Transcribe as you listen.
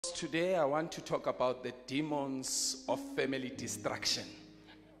Today I want to talk about the demons of family destruction.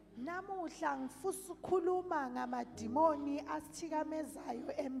 Namuhla ngifisa ukukhuluma ngamadimoni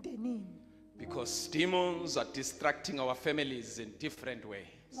asithikamezayo emndenini. Because demons are distracting our families in different ways.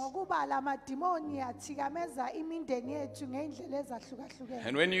 Ngokuba lamadimoni athikameza imindeni yethu ngeindlela ezahlukahlukene.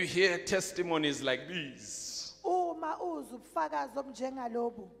 And when you hear testimonies like these, Uma uzwa ubufakazi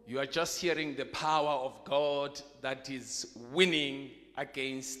obunjengalobu, you are just hearing the power of God that is winning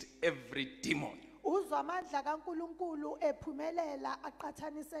against every demon. uzwa amandla kaNkulunkulu ephumelela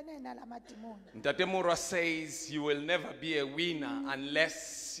aqhathanisene nalamadimoni. Ntate Mura says you will never be a winner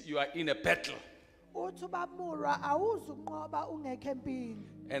unless you are in a battle. Uthi ubamurwa awuzukunqoba ungekho empini.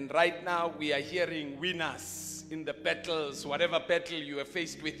 And right now we are hearing winners in the battles, whatever battle you are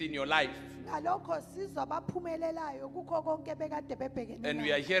faced with in your life. Ngalokho sizwa abaphumelelayo kukho konke bekade bebhekene. And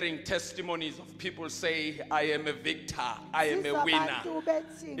we are hearing testimonies of people say, I am a victor, I am a winner.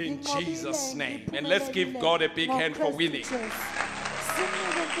 In Jesus' name. And let's give God a big hand for winning.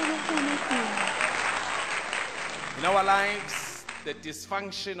 In our lives, the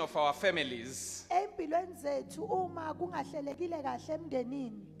dysfunction of our families,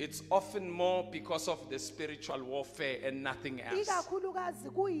 it's often more because of the spiritual warfare and nothing else.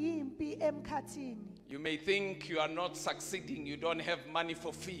 You may think you are not succeeding, you don't have money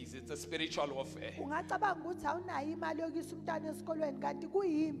for fees. It's a spiritual warfare.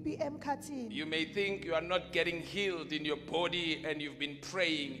 You may think you are not getting healed in your body and you've been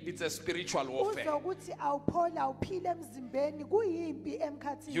praying. It's a spiritual warfare.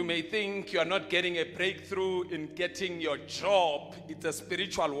 You may think you are not getting a breakthrough in getting your job. It's a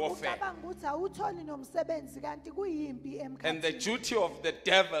spiritual warfare. And the duty of the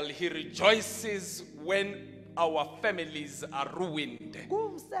devil, he rejoices when our families are ruined.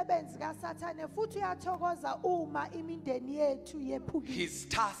 His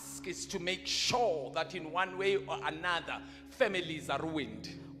task is to make sure that in one way or another, families are ruined.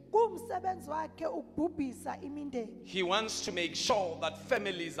 He wants to make sure that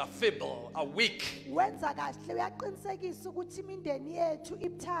families are feeble, are weak.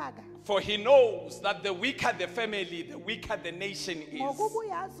 For he knows that the weaker the family, the weaker the nation is.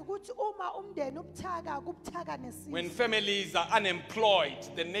 When families are unemployed,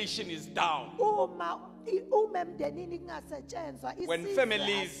 the nation is down. When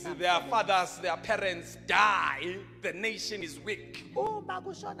families, their fathers, their parents die, the nation is weak.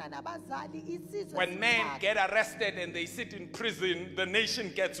 When men get arrested and they sit in prison, the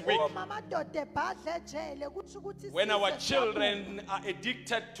nation gets weak. When our children are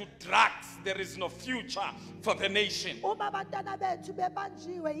addicted to drugs, there is no future for the nation.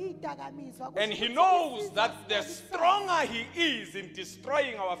 And he knows that the stronger he is in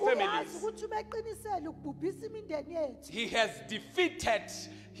destroying our families, he has defeated,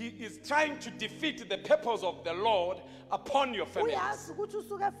 he is trying to defeat the purpose of the Lord upon your families.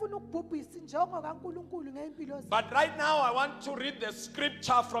 But right now I want to read the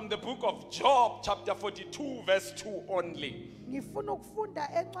scripture from the book of Job, chapter 42, verse 2 only.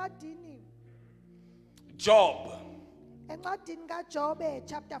 Job.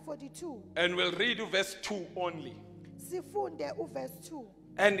 Chapter 42. And we'll read verse 2 only. Verse 2.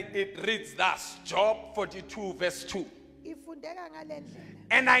 And it reads thus, Job 42 verse 2.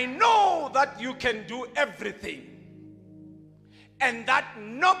 And I know that you can do everything, and that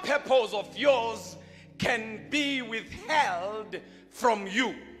no purpose of yours can be withheld from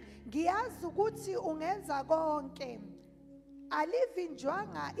you.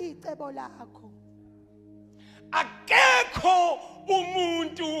 Akekho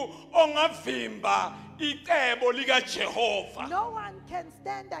umuntu ongavimba icebo lika Jehova. No one can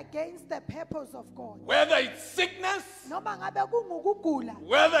stand against the purpose of God. Whether it's sickness,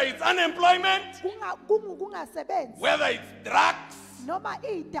 whether it's unemployment, whether it's drugs,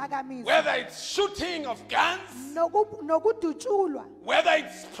 whether it's shooting of guns, whether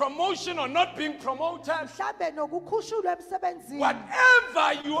it's promotion or not being promoted,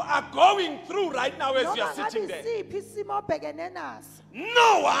 whatever you are going through right now as you are sitting there,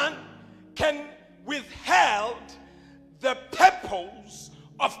 no one can withhold the purpose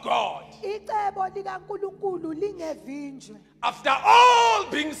of God. After all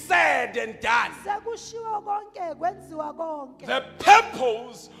being said and done, the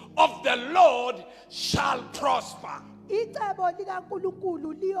purpose of the Lord shall prosper.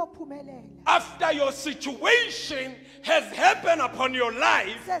 After your situation has happened upon your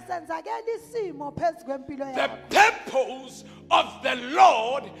life, the purpose of the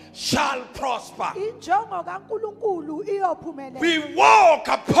Lord shall prosper. injongo kaNkulunkulu iyophumelela. We walk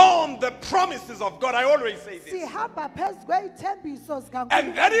upon the promises of God. I always say this. Sihamba phezu kwezithembiso And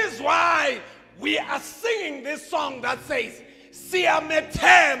zikaNkulunkulu. that is why we are singing this song that says,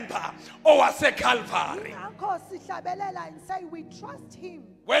 Siyamethemba owase Calvary. Ngakho sihlabelela and say we trust him.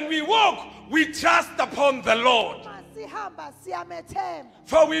 When we walk, we trust upon the Lord. Uma sihamba siyamethemba.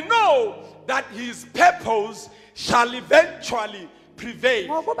 For we know that his purpose shall eventually prevail.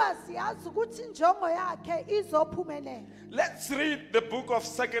 Ngokuba siyazi ukuthi injongo yakhe izophumelela. Let's read the book of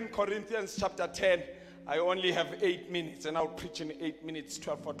 2 Corinthians chapter 10. I only have 8 minutes and I'll preach in 8 minutes,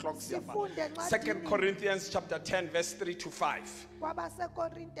 12 o'clock. 2 Corinthians chapter 10, verse 3 to 5.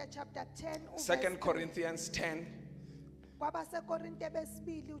 KwabaseKorinte chapter 10. 2 Corinthians 10, KwabaseKorinte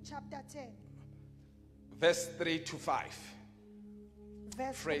besibili chapter 10. verse 3 to 5.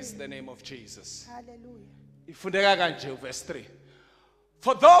 Verse Praise 3. the name of Jesus. Hallelujah. Ifundeka kanje verse 3.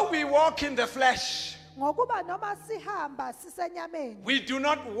 For though we walk in the flesh, Ngokuba noma sihamba sisenyameni. we do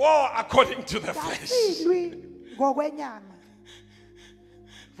not war according to the flesh. Kasilwi ngokwenyama.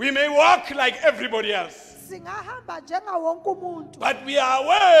 We may walk like everybody else, Singahamba njengawonke umuntu. but we are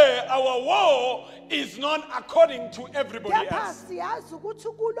aware our war is not according to everybody Kepha else. siyazi ukuthi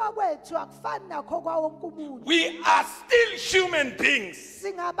ukulwa kwethu akufani nakho kwawonke umuntu. We are still human beings,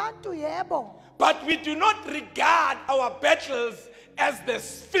 Singabantu yebo. but we do not regard our battles as the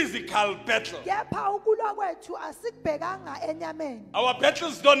physical battle. Kepha ukulwa kwethu asikubhekanga enyameni. Our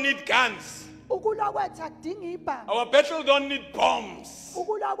battles don't need guns. Ukulwa kwethu akudingi ibhamu. Our battles don't need bombs.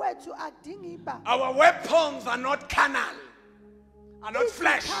 Ukulwa kwethu akudingi ibhamu. Our weapons are not carnal, are not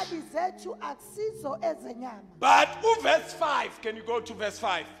flesh. Izikhali zethu akusizo ezenyama. But verse 5, can you go to verse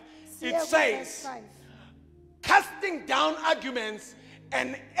 5? Siye It ku-verse says, 5. casting down arguments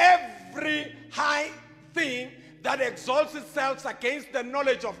and every high thing that exalts itself against the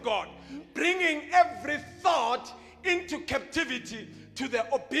knowledge of God, bringing every thought into captivity to the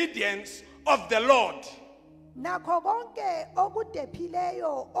obedience of the Lord. Nakho konke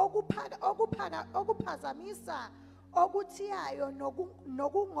okudephileyo okuphazamisa okuthiyayo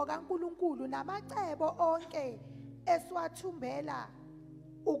nokungokaNkulunkulu namacebo onke esiwathumbela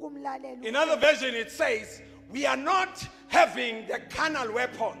ukumlalela. In other version it says, we are not having the carnal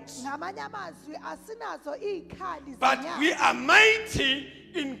weapons, Ngamanye amazwi asinazo izikhali but zenyama. we are mighty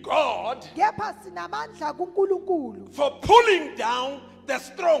in God Kepha sinamandla kuNkulunkulu for pulling down the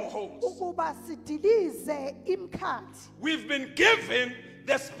strongholds. ukuba sidilize imkhathi. We've been given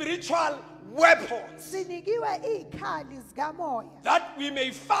the spiritual weapons Sinikiwe izikhali zikamoya that we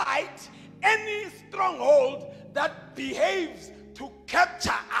may fight any stronghold that behaves to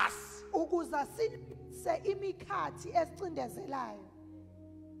capture us. ukuza silise imikhathi esicindezelayo.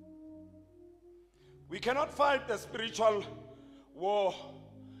 We cannot fight the spiritual war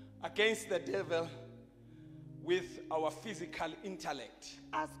against the devil with our physical intellect.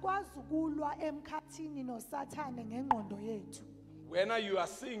 Asikwazi ukulwa emkhathini noSathane ngengqondo yethu. When you are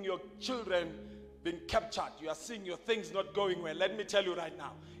seeing your children being captured, you are seeing your things not going well, let me tell you right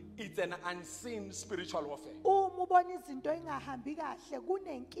now, it's an unseen spiritual warfare. Uma ubona izinto engahambi kahle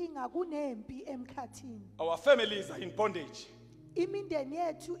kunenkinga kunempi emkhathini. Our families are in bondage. Imindeni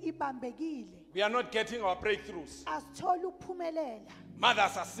yethu ibambekile. We are not getting our breakthroughs. Asithola ukuphumelela.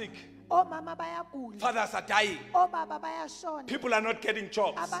 Mothers are sick. Omama bayagula. Fathers are dying. Obaba bayashona. People are not getting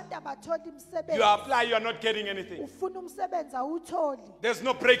jobs. Abantu abatholi You umsebenzi. apply, you are not getting anything. Ufuna umsebenzi awutholi. There's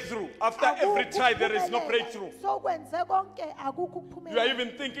no breakthrough. After every try, there is no breakthrough. So kwenze konke akukho You are ukuphumelela.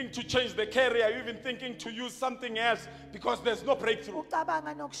 even thinking to change the career, you're even thinking to use something else because there's no breakthrough.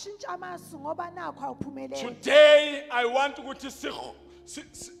 Ucabanga nokushintsha amasu ngoba nakho awuphumeleli. Today, I want to go to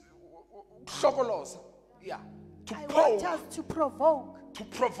Shokolosa. Yeah. I want us To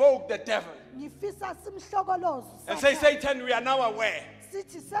provoke the devil. Ngifisa simhlokolozo. And say, Satan, we are now aware.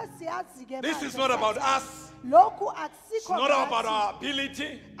 Sithi sesiyazi-ke This manje is not about Satan. us. Lokhu It's akusikho not about ngathi. our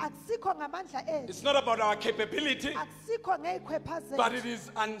ability. Akusikho ngamandla ethu. It's not about our capability. Akusikho ngey'khwepha But zethu. it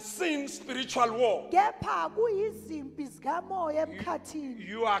is unseen spiritual war. Kepha kuyizimpi zikamoya emkhathini.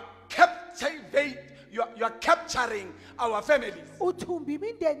 You are capturing our families. Uthumba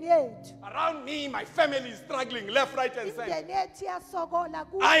imindeni yethu. Around me, my family is struggling left, right, and center. Imindeni yethu iyasokola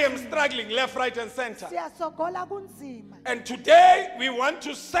I am kunzima. struggling left, right, and center. Siyasokola kunzima. And today we want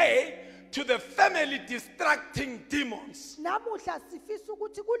to say to the family distracting demons, Namuhla sifisa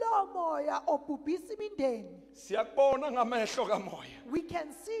ukuthi kulowo moya obhubhisa imindeni. siyakubona ngamehlo kamoya. We can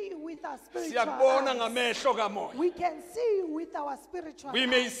see with our spiritual Siyakubona eyes. ngamehlo kamoya. We can see with our spiritual We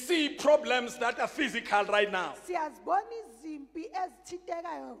may eyes. see problems that are physical right now. Siyazibona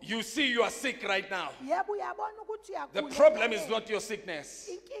You see you are sick right now. Yebo uyabona ukuthi The uyagula. problem is not your sickness.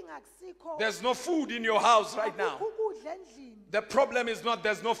 Inkinga akusikho. There's no food in your house right now. Akukho ukudla endlini. The problem is not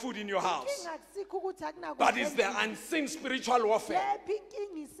there's no food in your house, Inkinga akusikho ukuthi akunakudla but it's the endlini. unseen spiritual warfare. Lephi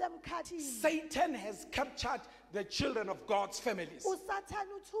inkinga isemkhathini. Satan has captured the children of God's families. uSathane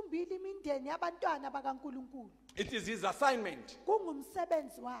uthumbile imindeni yabantwana bakaNkuluNkulu. It is his assignment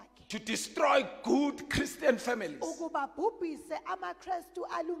Kungumsebenzi wakhe to destroy good Christian families. ukuba bhubhise amaKristu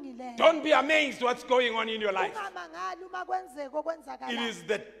alungileyo. Don't be amazed what's going on in your life. Ungamangali uma kwenzeka It okwenzakalayo. is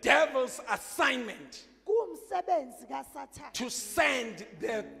the devil's assignment Kuwumsebenzi kaSathane to send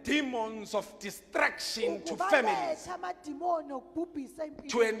the demons of distraction to families, ukubaletha amadimoni okubhubhisa impilo.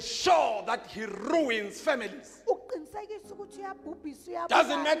 to ensure that he ruins families. Uqinisekisa ukuthi uyabhubhisa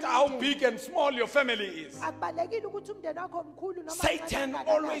Doesn't matter how imindeni. big and small your family is. Akubalekile ukuthi umndeni wakho mkhulu noma Satan mncane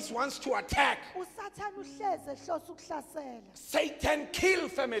always kangakanani. wants to attack. uSathane uhleze ehlose ukuhlasela. Satan kill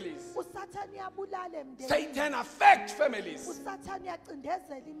families. uSathane uyabulala emndenini. Satan affect families. uSathane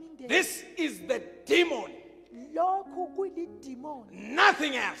uyacindezela imindeni. This is the demon, Lokhu kuyidimoni.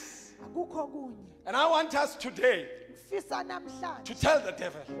 nothing else. Akukho kunye. And I want us today Ngifisa to namhlanje tell the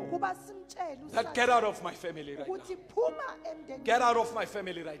devil ukuba simtshele that get out of my family right now. ukuthi phuma emndenini. Get out of my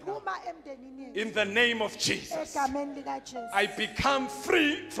family right now. Phuma emndenini yethu. In the name of Jesus, Egameni likaJesu. I become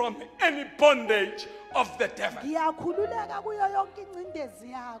free from any bondage of the devil. Ngiyakhululeka kuyo yonke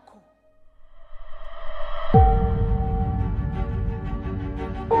ingcindezi yakho.